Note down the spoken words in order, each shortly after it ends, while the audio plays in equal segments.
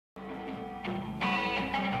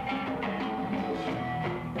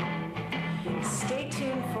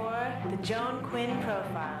Joan Quinn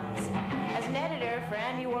Profiles. As an editor for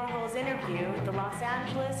Andy Warhol's Interview, the Los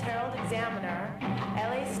Angeles Herald-Examiner,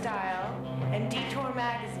 LA Style, and Detour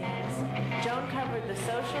magazines, Joan covered the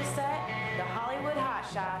social set, the Hollywood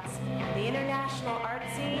hotshots, the international art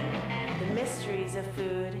scene, the mysteries of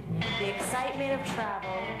food, the excitement of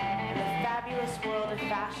travel, and the fabulous world of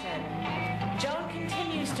fashion. Joan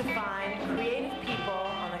continues to find creative people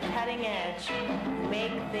on the cutting edge who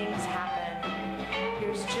make things happen.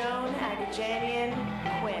 Here's Joan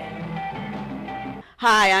Quinn.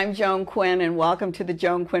 Hi, I'm Joan Quinn, and welcome to the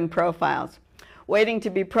Joan Quinn Profiles. Waiting to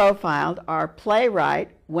be profiled are playwright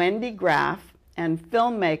Wendy Graf and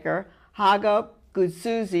filmmaker Hagop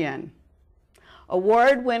Goudsouzian.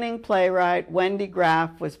 Award-winning playwright Wendy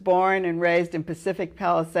Graf was born and raised in Pacific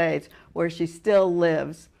Palisades, where she still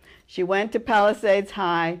lives. She went to Palisades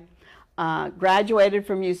High, graduated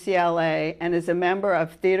from UCLA, and is a member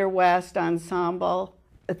of Theater West Ensemble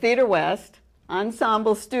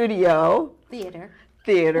Studio.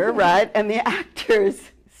 Theater, right, and the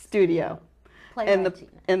Actors Studio in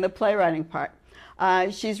the playwriting part.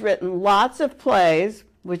 She's written lots of plays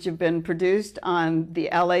which have been produced on the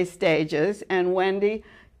LA stages. And Wendy,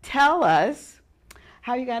 tell us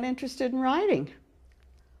how you got interested in writing.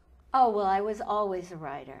 Oh, well, I was always a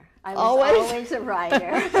writer. I was always a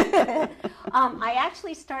writer. I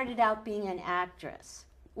actually started out being an actress,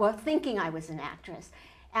 well, thinking I was an actress,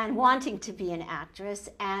 and wanting to be an actress.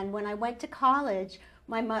 And when I went to college,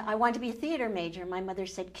 I wanted to be a theater major. My mother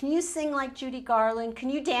said, "Can you sing like Judy Garland? Can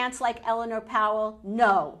you dance like Eleanor Powell?"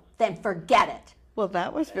 "No." "Then forget it." Well,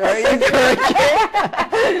 that was very encouraging.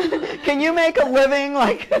 Can you make a living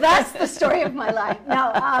like that? That's the story of my life.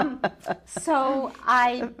 No, so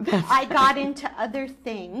I got into other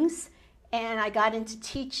things, and I got into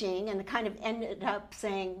teaching, and kind of ended up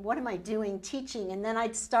saying, what am I doing teaching? And then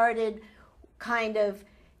I started kind of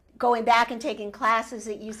going back and taking classes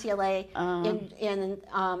at UCLA in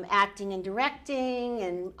acting and directing,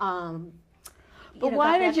 and but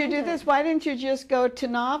why did you do this? Why didn't you just go to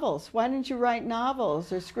novels? Why didn't you write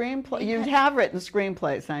novels or screenplays? You have written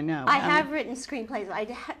screenplays, I know. I have written screenplays. I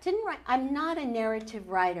didn't write. I'm not a narrative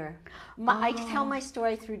writer. I tell my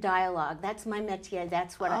story through dialogue. That's my métier.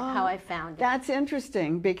 That's what how I found it. That's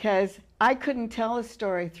interesting, because I couldn't tell a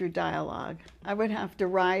story through dialogue. I would have to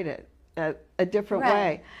write it a different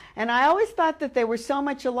way. And I always thought that they were so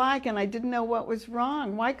much alike, and I didn't know what was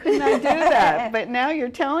wrong. Why couldn't I do that? But now you're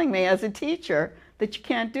telling me as a teacher that you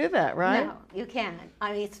can't do that, right? No, you can't.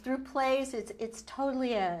 I mean, it's through plays. It's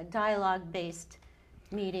totally a dialogue-based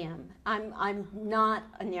medium. I'm not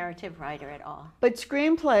a narrative writer at all. But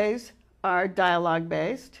screenplays are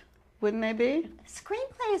dialogue-based, wouldn't they be?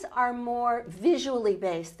 Screenplays are more visually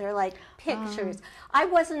based. They're like pictures. I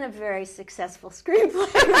wasn't a very successful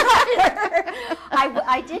screenplay writer.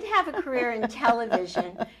 I did have a career in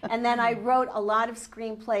television, and then I wrote a lot of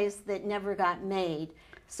screenplays that never got made.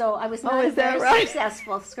 So I was not a very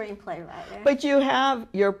successful screenplay writer. But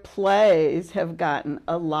your plays have gotten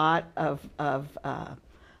a lot of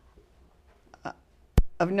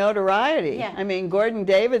notoriety. Yeah. I mean, Gordon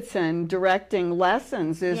Davidson directing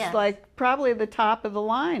Lessons is like probably the top of the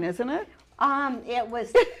line, isn't it? It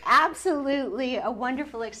was absolutely a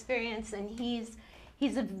wonderful experience, and he's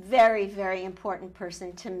a very, very important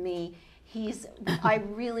person to me. I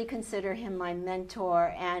really consider him my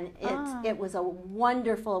mentor, and it was a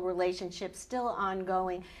wonderful relationship, still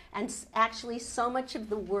ongoing, and actually so much of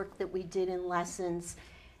the work that we did in Lessons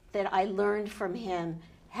that I learned from him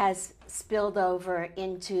has spilled over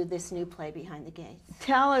into this new play, Behind the Gates.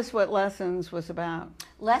 Tell us what Lessons was about.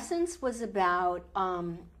 Lessons was about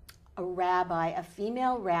a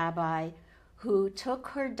female rabbi, who took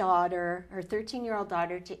her daughter, her 13-year-old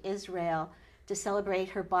daughter, to Israel to celebrate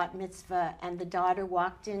her bat mitzvah, and the daughter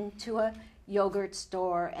walked into a yogurt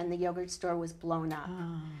store, and the yogurt store was blown up.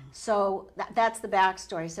 So that's the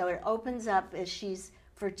backstory. So it opens up as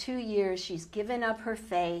for 2 years, she's given up her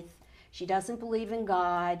faith. She doesn't believe in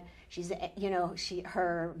God.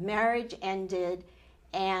 Her marriage ended,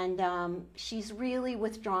 and she's really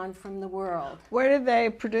withdrawn from the world. Where did they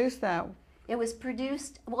produce that? It was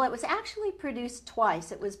produced, well, it was actually produced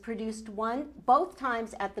twice. It was produced both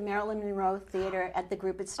times at the Marilyn Monroe Theater at the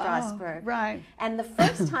group at Strasbourg. Right. And the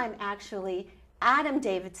first time, actually, Adam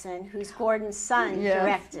Davidson, who's Gordon's son,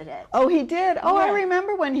 directed it. Oh, he did? Oh, I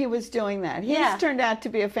remember when he was doing that. He's turned out to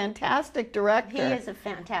be a fantastic director. He is a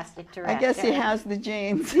fantastic director. I guess he has the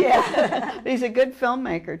genes. Yeah. He's a good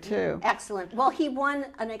filmmaker, too. Excellent. Well, he won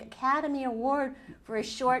an Academy Award for a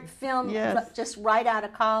short film just right out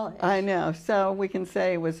of college. I know. So we can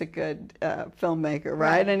say he was a good filmmaker,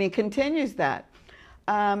 right? And he continues that.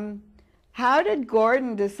 How did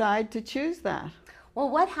Gordon decide to choose that? Well,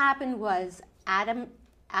 what happened was Adam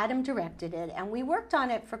directed it, and we worked on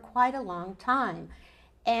it for quite a long time.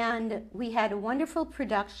 And we had a wonderful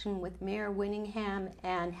production with Mayor Winningham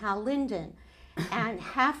and Hal Linden. And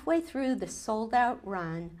halfway through the sold-out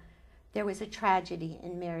run, there was a tragedy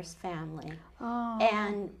in Mayor's family. Oh.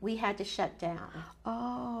 And we had to shut down.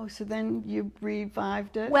 Oh, so then you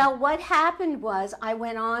revived it? Well, what happened was I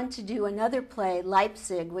went on to do another play,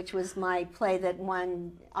 Leipzig, which was my play that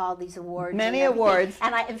won all these awards. Many awards.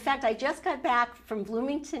 And in fact, I just got back from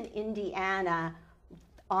Bloomington, Indiana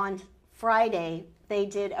on Friday. They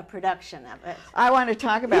did a production of it. I want to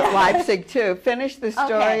talk about Leipzig too. Finish the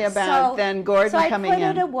story about then Gordon coming in. So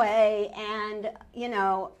I put it away and, you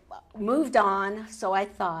know, moved on, so I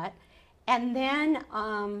thought. And then,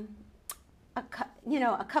 you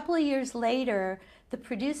know, a couple of years later, the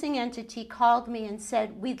producing entity called me and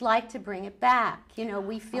said, we'd like to bring it back. You know,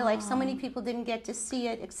 we feel like so many people didn't get to see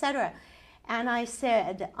it, etc. And I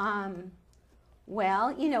said,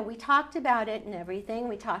 well, you know, we talked about it and everything.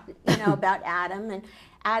 We talked, you know, about Adam, and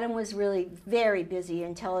Adam was really very busy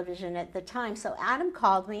in television at the time. So Adam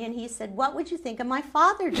called me and he said, what would you think of my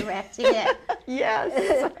father directing it?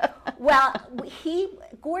 Yes. Well,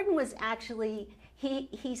 Gordon was actually,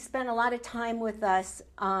 he spent a lot of time with us.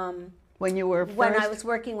 When you were first? When I was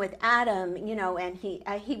working with Adam, you know, and he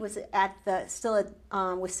was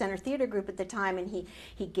with Center Theater Group at the time, and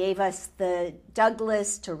he gave us the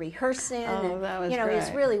Douglas to rehearse in. Oh, and, that was you know, great. He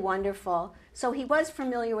was really wonderful. So he was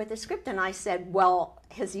familiar with the script, and I said, well,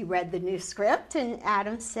 has he read the new script? And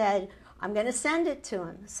Adam said, I'm going to send it to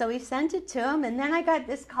him. So he sent it to him, and then I got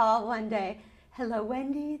this call one day. Hello,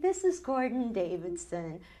 Wendy. This is Gordon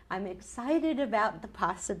Davidson. I'm excited about the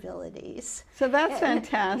possibilities. So that's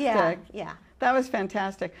fantastic. Yeah. That was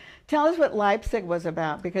fantastic. Tell us what Leipzig was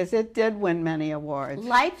about, because it did win many awards.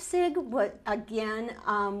 Leipzig, was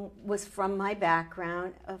from my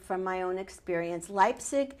background, from my own experience.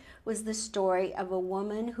 Leipzig was the story of a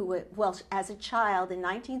woman who, well, as a child in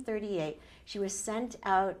 1938, she was sent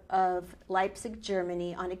out of Leipzig,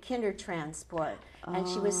 Germany on a Kindertransport. And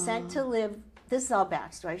she was sent to live, this is all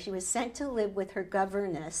backstory, she was sent to live with her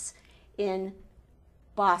governess in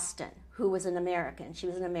Boston, who was an American. She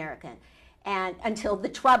was an American. And until the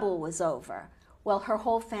trouble was over. Well, her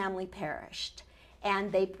whole family perished.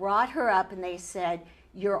 And they brought her up and they said,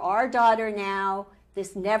 you're our daughter now,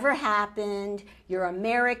 this never happened, you're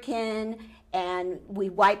American, and we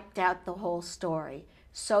wiped out the whole story.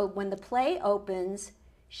 So when the play opens,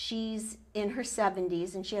 she's in her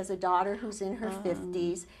 70s and she has a daughter who's in her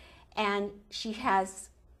 50s, and she has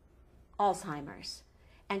Alzheimer's,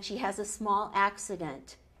 and she has a small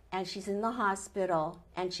accident, and she's in the hospital,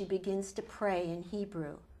 and she begins to pray in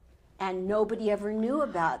Hebrew. And nobody ever knew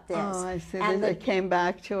about this. Oh, I see. And it came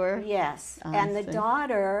back to her? Yes. I And the see.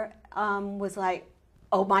 daughter was like,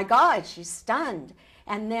 oh my God, she's stunned.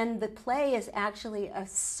 And then the play is actually a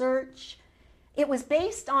search. It was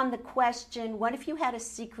based on the question, what if you had a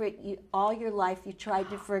secret all your life you tried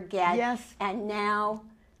to forget, Yes. and now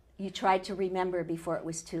you tried to remember before it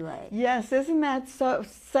was too late? Yes, isn't that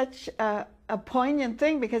such a poignant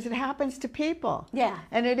thing, because it happens to people. Yeah.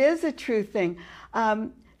 And it is a true thing.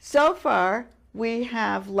 So far, we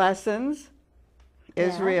have Lessons,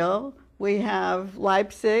 Israel. We have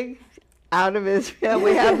Leipzig, out of Israel.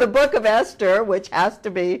 We have the Book of Esther, which has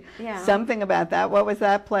to be something about that. What was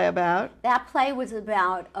that play about? That play was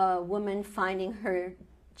about a woman finding her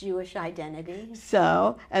Jewish identity.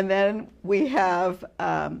 So, and then we have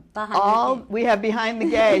Behind the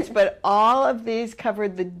Gates, but all of these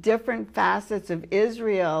covered the different facets of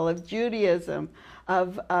Israel, of Judaism,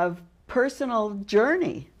 of personal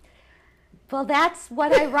journey. Well, that's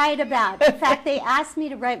what I write about. In fact, they asked me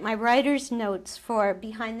to write my writer's notes for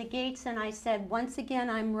Behind the Gates, and I said, once again,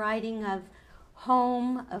 I'm writing of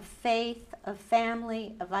home, of faith, of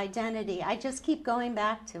family, of identity. I just keep going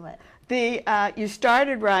back to it. You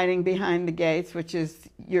started writing Behind the Gates, which is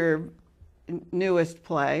your newest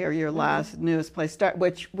play, or your last newest play,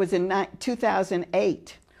 which was in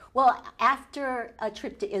 2008. Well, after a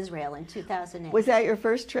trip to Israel in 2008. Was that your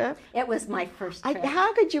first trip? It was my first trip.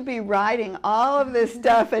 How could you be writing all of this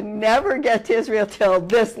stuff and never get to Israel till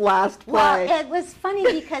this last play? Well, it was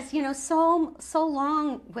funny because, you know, so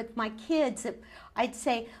long with my kids, I'd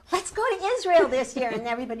say, let's go to Israel this year, and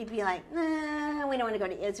everybody'd be like, nah, we don't want to go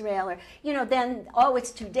to Israel, or, you know, then, oh,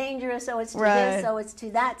 it's too dangerous, oh, it's too this, oh, it's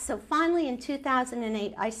too that. So finally in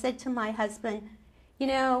 2008, I said to my husband, you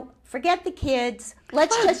know, forget the kids,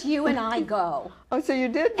 let's just you and I go. Oh, so you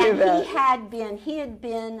did do that. And he had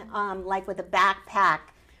been like with a backpack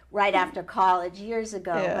right after college years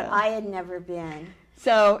ago, but I had never been.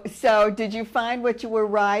 So did you find what you were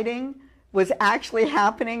writing was actually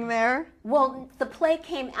happening there? Well, the play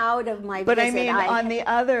came out of my But visit. I mean, on the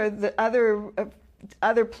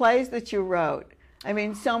other plays that you wrote, I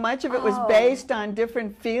mean, so much of it was based on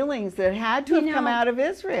different feelings that had to have come out of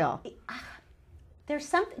Israel. There's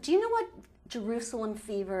something. Do you know what Jerusalem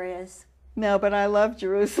fever is? No, but I love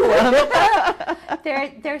Jerusalem.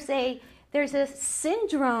 There's a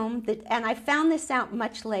syndrome that, and I found this out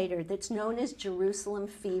much later, that's known as Jerusalem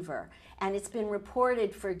fever, and it's been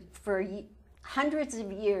reported for hundreds of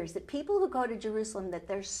years that people who go to Jerusalem, that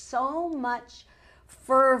there's so much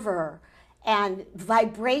fervor and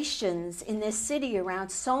vibrations in this city around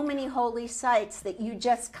so many holy sites that you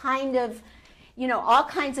just kind of, you know, all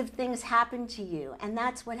kinds of things happen to you, and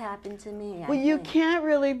that's what happened to me. Well, you can't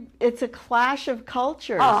really, it's a clash of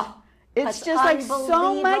cultures. Oh, it's just like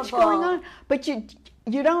so much going on, but you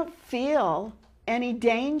don't feel any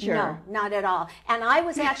danger. No, not at all. And I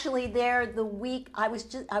was actually there the week, I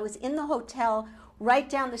was in the hotel right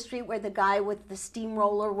down the street where the guy with the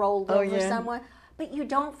steamroller rolled over someone. But you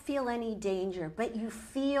don't feel any danger, but you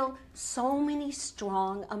feel so many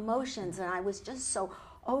strong emotions, and I was just so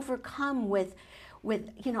overcome with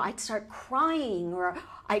you know, I'd start crying, or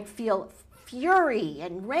I'd feel fury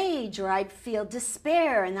and rage, or I'd feel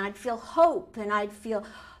despair, and I'd feel hope, and I'd feel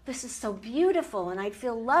this is so beautiful, and I'd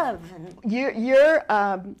feel love. And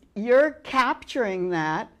you're capturing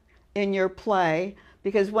that in your play,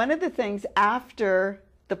 because one of the things after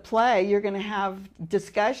the play, you're going to have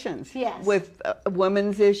discussions with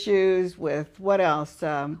women's issues, with what else?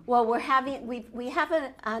 Well, we have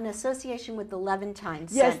an association with the Levantine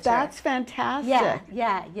Center. Yes, that's fantastic.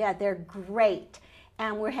 Yeah, they're great.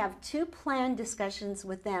 And we have 2 planned discussions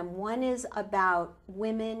with them. One is about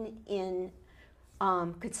women in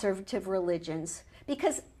conservative religions,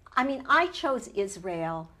 because, I mean, I chose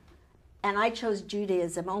Israel and I chose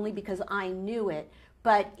Judaism only because I knew it.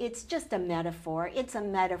 But it's just a metaphor. It's a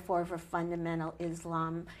metaphor for fundamental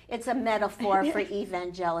Islam. It's a metaphor for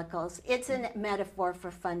evangelicals. It's a metaphor for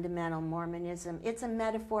fundamental Mormonism. It's a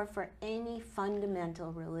metaphor for any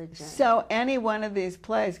fundamental religion. So any one of these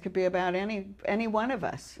plays could be about any one of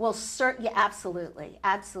us. Well, yeah, absolutely.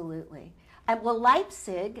 And well,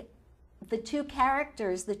 Leipzig, the 2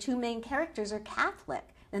 main characters are Catholic.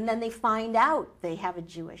 And then they find out they have a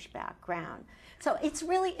Jewish background. So it's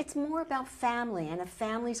more about family, and a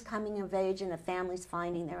family's coming of age, and a family's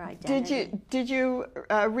finding their identity. Did you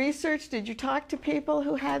research, did you talk to people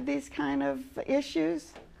who had these kind of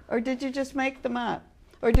issues? Or did you just make them up?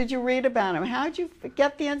 Or did you read about them? How did you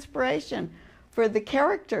get the inspiration for the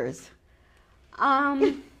characters?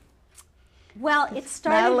 Well, it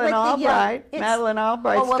started with Madeleine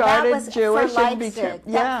Albright started Jewish for and became,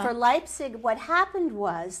 for Leipzig, what happened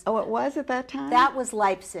was... Oh, it was at that time? That was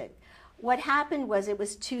Leipzig. What happened was, it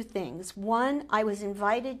was 2 things. One, I was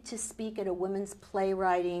invited to speak at a women's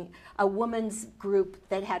group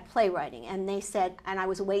that had playwriting, and they said, and I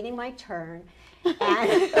was waiting my turn,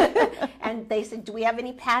 and they said, do we have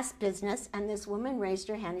any past business? And this woman raised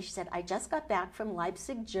her hand and she said, I just got back from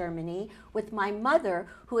Leipzig, Germany with my mother,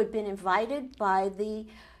 who had been invited by the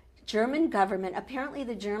German government. Apparently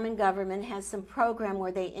the German government has some program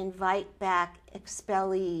where they invite back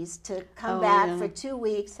expellees to come back for 2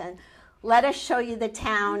 weeks and let us show you the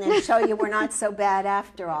town and show you we're not so bad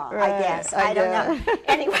after all, I guess. I don't know.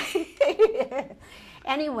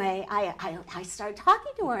 Anyway, I started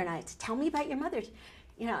talking to her, and I said, tell me about your mother.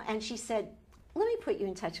 You know, and she said, let me put you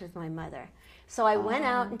in touch with my mother. So I went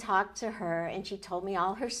out and talked to her, and she told me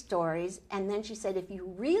all her stories. And then she said, if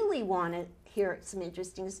you really want to hear some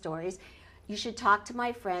interesting stories, you should talk to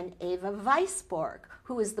my friend Eva Weisborg,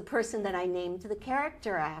 who is the person that I named the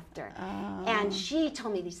character after. And she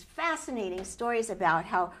told me these fascinating stories about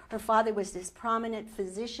how her father was this prominent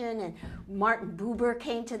physician, and Martin Buber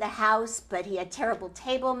came to the house, but he had terrible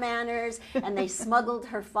table manners, and they smuggled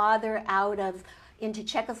her father into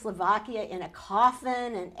Czechoslovakia in a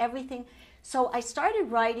coffin and everything. So I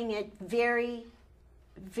started writing it very,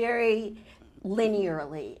 very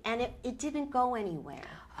linearly, and it didn't go anywhere.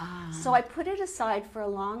 So I put it aside for a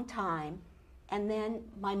long time, and then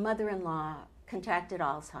my mother-in-law contracted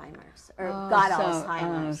Alzheimer's, or got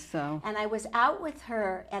Alzheimer's. And I was out with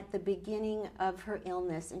her at the beginning of her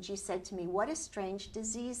illness, and she said to me, what a strange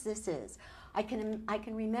disease this is. I can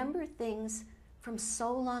remember things from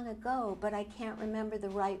so long ago, but I can't remember the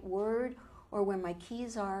right word or where my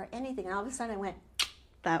keys are, or anything. And all of a sudden I went,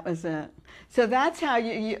 that was it. So that's how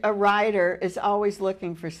a writer is always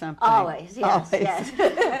looking for something. Always, yes, always.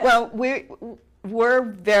 Yes. Well, we're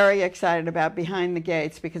very excited about Behind the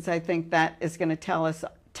Gates, because I think that is going to tell us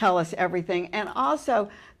tell us everything. And also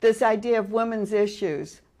this idea of women's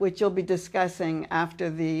issues, which you'll be discussing after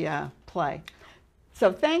the play.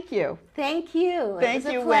 So thank you. Thank you. Thank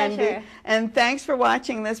you, It was a pleasure. Wendy. And thanks for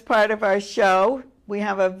watching this part of our show. We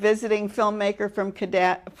have a visiting filmmaker from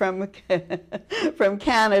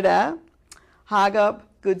Canada, Hagop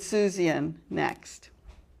Goudsouzian, next.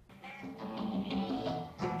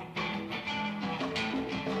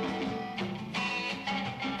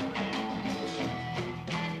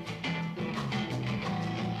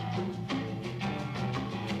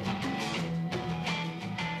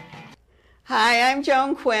 Hi, I'm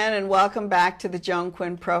Joan Quinn, and welcome back to the Joan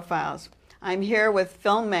Quinn Profiles. I'm here with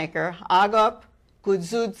filmmaker Hagop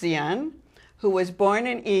Goudsouzian, who was born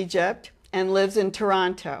in Egypt and lives in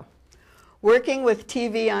Toronto. Working with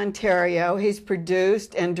TV Ontario, he's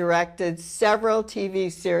produced and directed several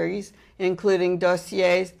TV series, including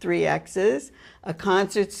Dossier's 3X's, a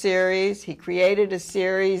concert series. He created a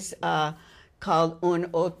series called Un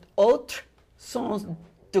autre son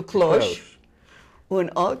de cloche. Un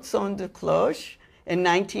autre son de cloche in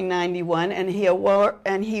 1991, and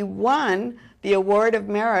he won the Award of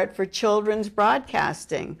Merit for Children's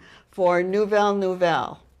Broadcasting for Nouvelle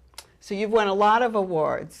Nouvelle. So you've won a lot of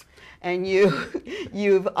awards, and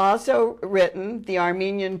you've also written the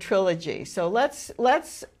Armenian trilogy. So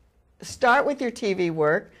let's start with your TV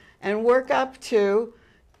work and work up to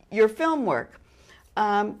your film work.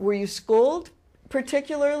 Were you schooled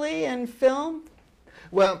particularly in film?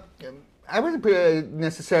 Well, I wasn't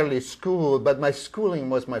necessarily schooled, but my schooling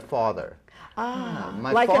was my father.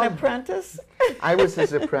 Like an apprentice? I was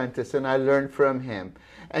his apprentice, and I learned from him.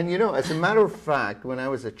 And you know, as a matter of fact, when I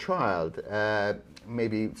was a child,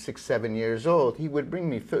 maybe 6, 7 years old, he would bring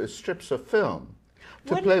me strips of film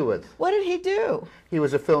to play with. What did he do? He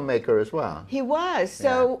was a filmmaker as well. He was.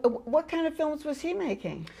 So what kind of films was he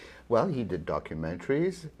making? Well, he did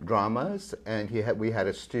documentaries, dramas, and we had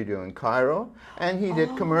a studio in Cairo, and he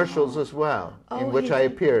did commercials as well, in which I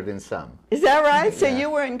appeared in some. Is that right? So you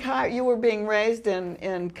were in Cairo. You were being raised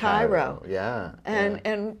in Cairo. Yeah.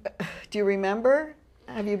 And do you remember?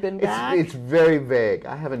 Have you been back? It's very vague.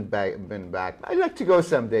 I haven't been back. I'd like to go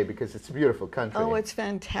someday because it's a beautiful country. Oh, it's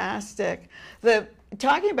fantastic.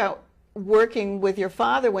 Talking about working with your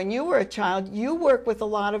father when you were a child, you work with a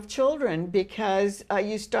lot of children because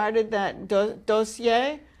you started that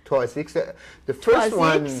dossier. Toisix. The first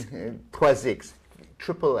one, Toisix,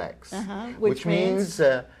 triple X, which means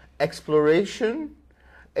exploration.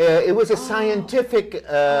 It was a scientific.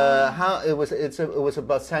 It was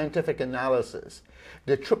about scientific analysis.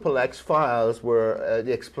 The triple X files were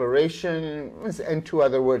the exploration and 2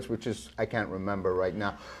 other words, which I can't remember right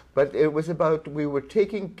now. But it was about, we were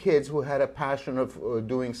taking kids who had a passion of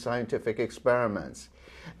doing scientific experiments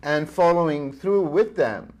and following through with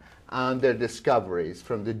them on their discoveries,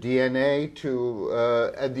 from the DNA to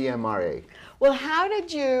the MRA. Well, how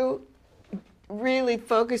did you really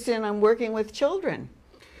focus in on working with children?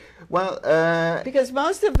 Well, because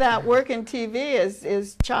most of that work in TV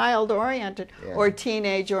is child-oriented or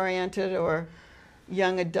teenage-oriented or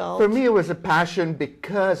young adult. For me, it was a passion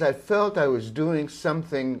because I felt I was doing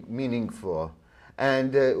something meaningful.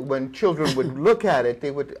 And when children would look at it,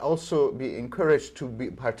 they would also be encouraged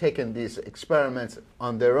to partake in these experiments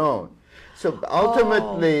on their own. So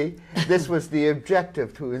ultimately, this was the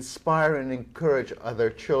objective, to inspire and encourage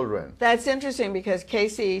other children. That's interesting because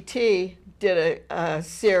KCET did a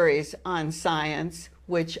series on science,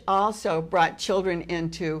 which also brought children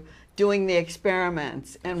into doing the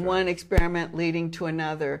experiments, and one experiment leading to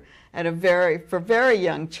another for very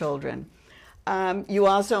young children. You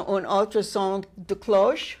also Un autre son de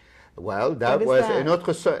cloche. Well, that was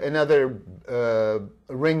another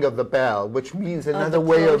ring of the bell, which means another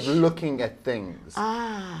way of looking at things.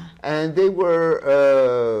 And they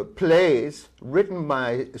were plays written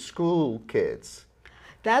by school kids.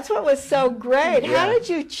 That's what was so great. How did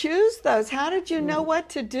you choose those? How did you know what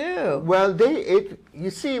to do? Well,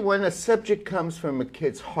 you see, when a subject comes from a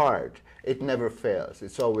kid's heart, it never fails.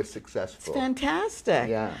 It's always successful. It's fantastic.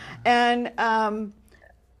 Yeah. And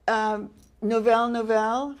Nouvelle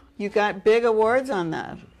Nouvelle, you got big awards on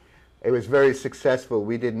that. It was very successful.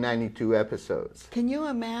 We did 92 episodes. Can you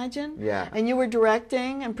imagine? Yeah. And you were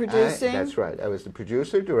directing and producing? That's right. I was the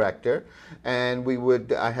producer, director, and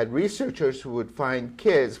I had researchers who would find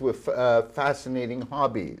kids with fascinating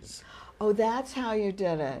hobbies. Oh, that's how you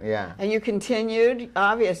did it. Yeah. And you continued,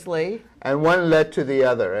 obviously. And one led to the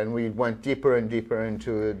other, and we went deeper and deeper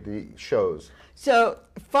into the shows. So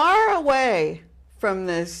far away from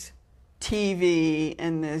this TV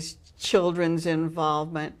and this children's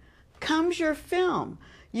involvement comes your film.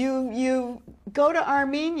 You go to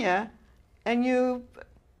Armenia and you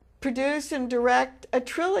produce and direct a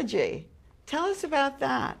trilogy. Tell us about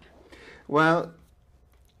that. Well,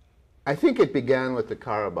 I think it began with the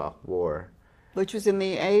Karabakh War. Which was in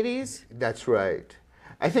the 80s? That's right.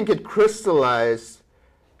 I think it crystallized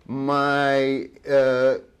my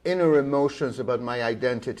inner emotions about my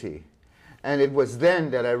identity. And it was then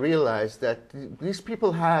that I realized that these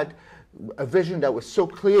people had a vision that was so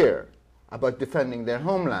clear about defending their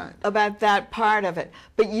homeland. About that part of it.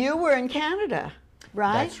 But you were in Canada,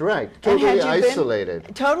 right? That's right. Totally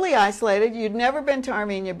isolated. Totally isolated. You'd never been to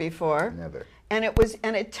Armenia before. Never. And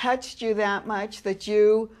it touched you that much that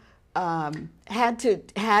you had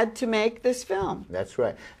to make this film. That's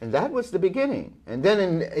right. And that was the beginning. And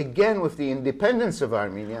then again with the independence of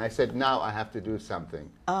Armenia, I said, now I have to do something.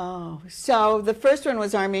 Oh, so the first one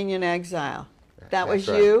was Armenian Exile. That was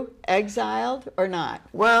right. you, exiled or not?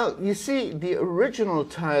 Well, you see, the original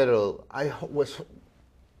title, I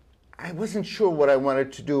wasn't sure what I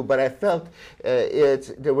wanted to do, but I felt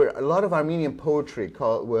there were a lot of Armenian poetry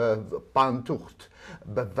called Pantucht,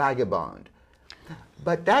 vagabond.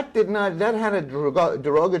 But that had a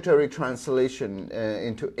derogatory translation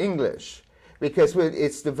into English, because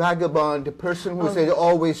it's the vagabond, the person who's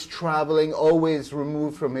always traveling, always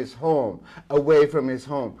removed from his home, away from his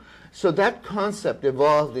home. So that concept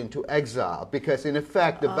evolved into exile, because in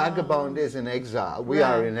effect, the vagabond is in exile. We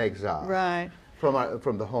are in exile. Right.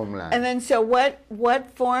 From the homeland. And then, so what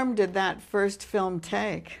form did that first film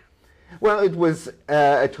take? Well, it was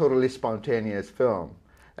a totally spontaneous film.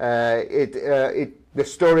 The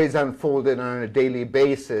stories unfolded on a daily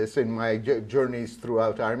basis in my journeys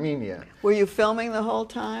throughout Armenia. Were you filming the whole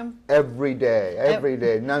time? Every day,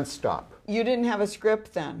 nonstop. You didn't have a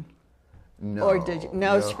script then? No. Or did you?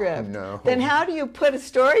 No script? No. Then how do you put a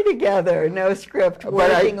story together, no script,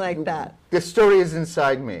 working like that? The story is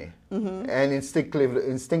inside me. Mm-hmm. And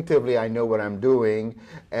instinctively I know what I'm doing,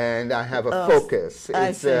 and I have a focus.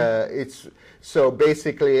 So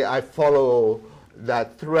basically I follow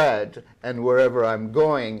that thread, and wherever I'm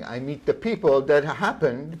going, I meet the people that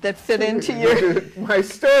happen that fit into your my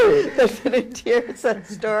story. That fit into your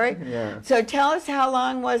story. Yeah. So tell us, how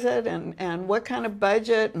long was it, and what kind of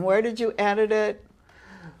budget, and where did you edit it?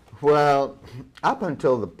 Well, up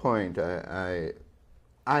until the point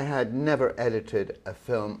I had never edited a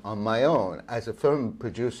film on my own. As a film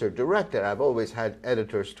producer director, I've always had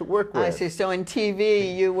editors to work with. I see. So in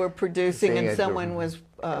TV, you were producing, and someone was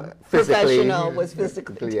professional, was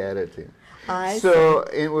physically editing.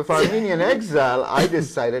 With Armenian Exile, I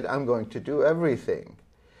decided I'm going to do everything.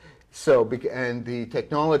 So, and the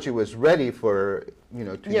technology was ready for, to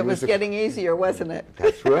use it. It was getting easier, wasn't it?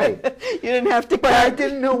 That's right. You didn't have to cut. But I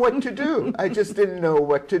didn't know what to do. I just didn't know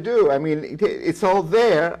what to do. I mean, it's all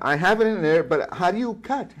there. I have it in there, but how do you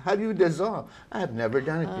cut? How do you dissolve? I have never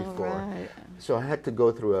done it before. Right. So I had to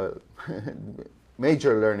go through a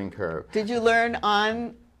major learning curve. Did you learn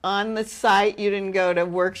on the site? You didn't go to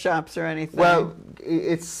workshops or anything? Well,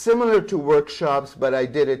 it's similar to workshops, but I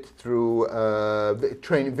did it through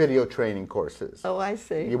video training courses. Oh, I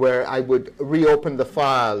see. Where I would reopen the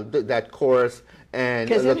file, that course, and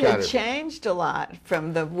look at it. Because it had changed a lot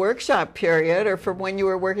from the workshop period, or from when you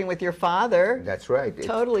were working with your father. That's right.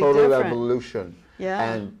 Totally it's total different. evolution.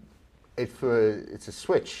 Yeah. And it's a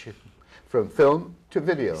switch from film to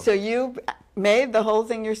video. So you made the whole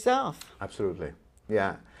thing yourself? Absolutely.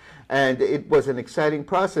 Yeah. And it was an exciting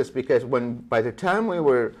process, because by the time we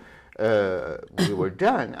were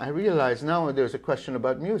done, I realized now there's a question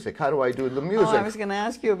about music. How do I do the music? Oh, I was going to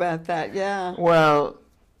ask you about that, yeah. Well,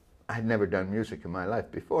 I'd never done music in my life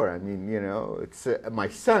before. I mean, it's my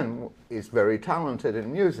son is very talented in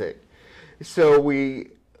music. So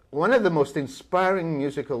one of the most inspiring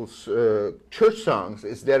musical church songs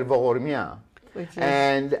is Der Vormia.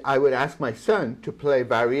 And I would ask my son to play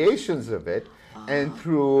variations of it. And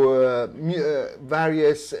through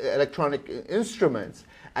various electronic instruments,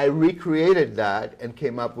 I recreated that and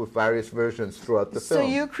came up with various versions throughout the film. So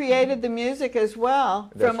you created the music as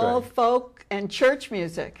well, from old folk and church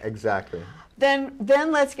music. Exactly. Then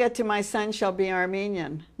let's get to My Son Shall Be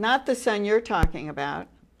Armenian. Not the son you're talking about.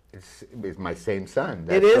 It's my same son.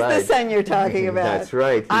 It is the son you're talking about. That's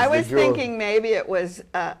right. I was thinking maybe it was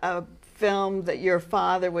a film that your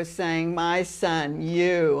father was saying, my son,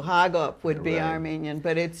 you, Hagop, would be Armenian,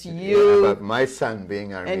 but it's you. Yeah, about my son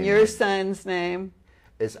being Armenian. And your son's name?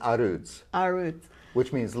 Is Arudz. Arudz.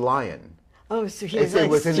 Which means lion. Oh, so it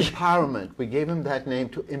was an empowerment. We gave him that name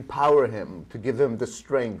to empower him, to give him the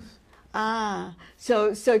strength. Ah,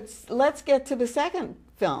 so let's get to the second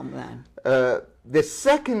film then. The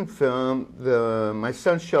second film, My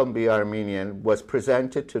Son Shall Be Armenian, was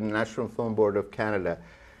presented to the National Film Board of Canada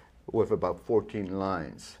with about 14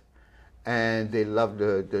 lines. and they loved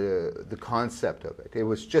the concept of it. It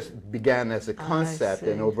was just began as a concept,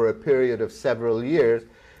 and over a period of several years,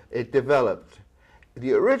 it developed.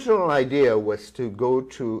 The original idea was to go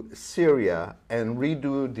to Syria and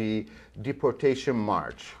redo the deportation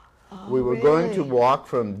march. We were going to walk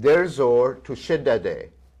from Deir Zor to Sheddadeh.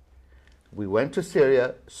 We went to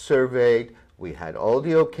Syria, surveyed, we had all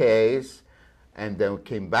the okays, and then we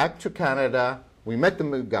came back to Canada. We met the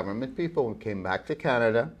government people, we came back to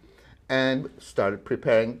Canada, and started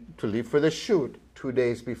preparing to leave for the shoot 2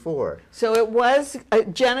 days before. So it was a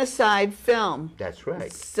genocide film. That's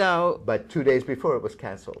right. So, but 2 days before it was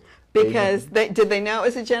canceled. Because did they know it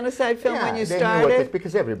was a genocide film when you started?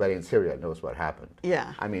 Because everybody in Syria knows what happened.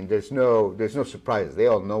 Yeah. I mean, there's no surprises. They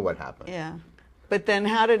all know what happened. Yeah. But then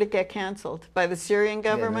how did it get canceled? By the Syrian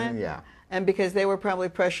government? Yeah. And because they were probably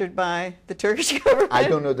pressured by the Turkish government? I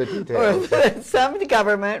don't know the details. Or some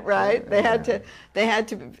government, right? They had to,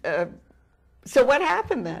 so what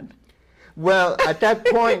happened then? Well, at that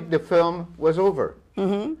point, the film was over.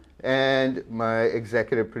 Mm-hmm. And my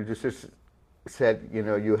executive producer said, you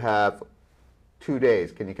know, you have 2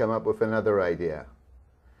 days. Can you come up with another idea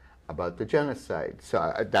about the genocide?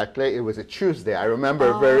 So it was a Tuesday. I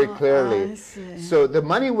remember very clearly. I see. So the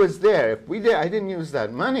money was there. If I didn't use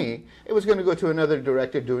that money, it was going to go to another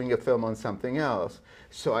director doing a film on something else.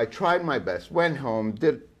 So I tried my best, went home,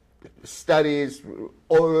 did studies,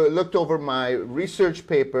 or looked over my research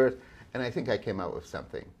papers, and I think I came out with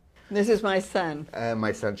something. This is my son.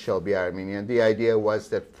 My son Shelby Armenian. The idea was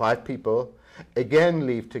that 5 people again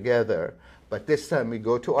leave together, but this time we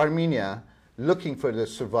go to Armenia looking for the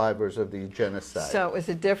survivors of the genocide. So it was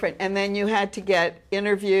a different, and then you had to get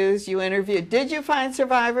interviews, you interviewed. Did you find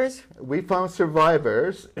survivors? We found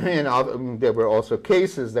survivors, and there were also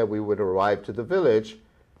cases that we would arrive to the village,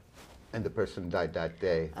 and the person died that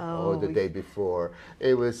day or the day before.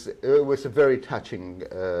 It was a very touching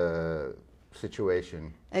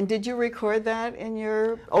situation. And did you record that in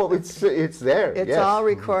your... Oh, it's there. It's yes. all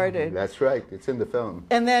recorded. That's right. It's in the film.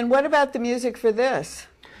 And then what about the music for this?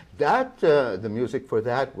 That the music for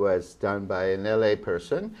that was done by an LA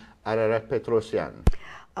person, Ararat Petrosyan.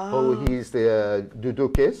 He's the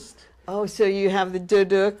dudukist. Oh, so you have the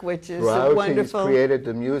duduk, which is wonderful. He's created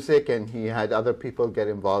the music, and he had other people get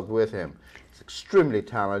involved with him. He's an extremely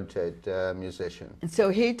talented musician. And so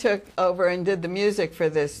he took over and did the music for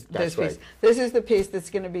this piece. Right. This is the piece that's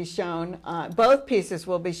going to be shown. Both pieces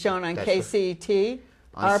will be shown on KCET,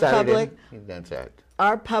 on Saturday. That's it.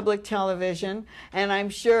 Our public television, and I'm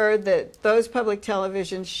sure that those public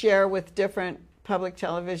televisions share with different public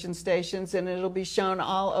television stations, and it'll be shown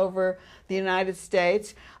all over the United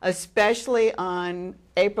States, especially on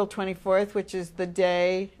April 24th, which is the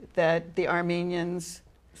day that the Armenians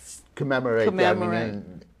commemorate the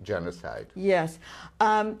Armenian genocide. Yes.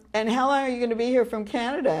 And how long are you going to be here from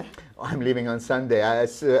Canada? I'm leaving on Sunday.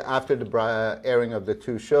 After the airing of the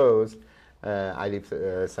 2 shows, I leave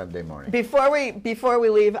Sunday morning. Before we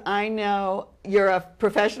leave, I know you're a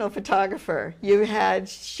professional photographer. You had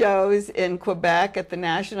shows in Quebec at the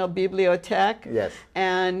National Bibliothèque. Yes.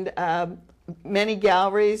 And many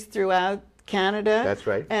galleries throughout Canada. That's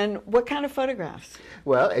right. And what kind of photographs?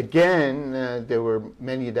 Well, again, there were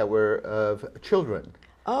many that were of children.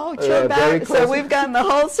 Oh, children. So we've gotten the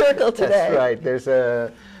whole circle today. That's right. There's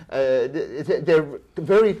they're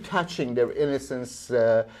very touching, their innocence,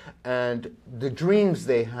 and the dreams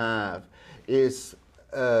they have is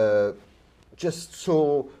just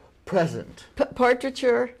so present.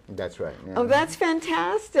 Portraiture? That's right. Yeah. Oh, that's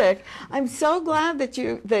fantastic. I'm so glad that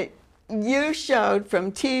you showed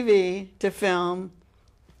from TV to film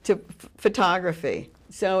to photography.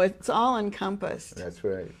 So it's all encompassed. That's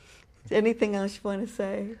right. Anything else you want to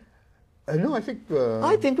say? No, I think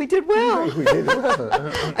we did well. We did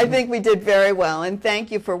well. I think we did very well, and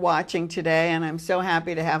thank you for watching today, and I'm so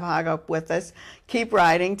happy to have Hagop with us. Keep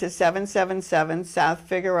writing to 777 South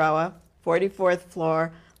Figueroa, 44th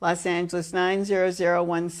floor, Los Angeles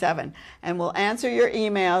 90017, and we'll answer your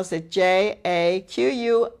emails at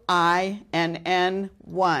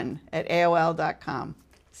jaquinn1@aol.com.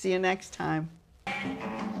 See you next time.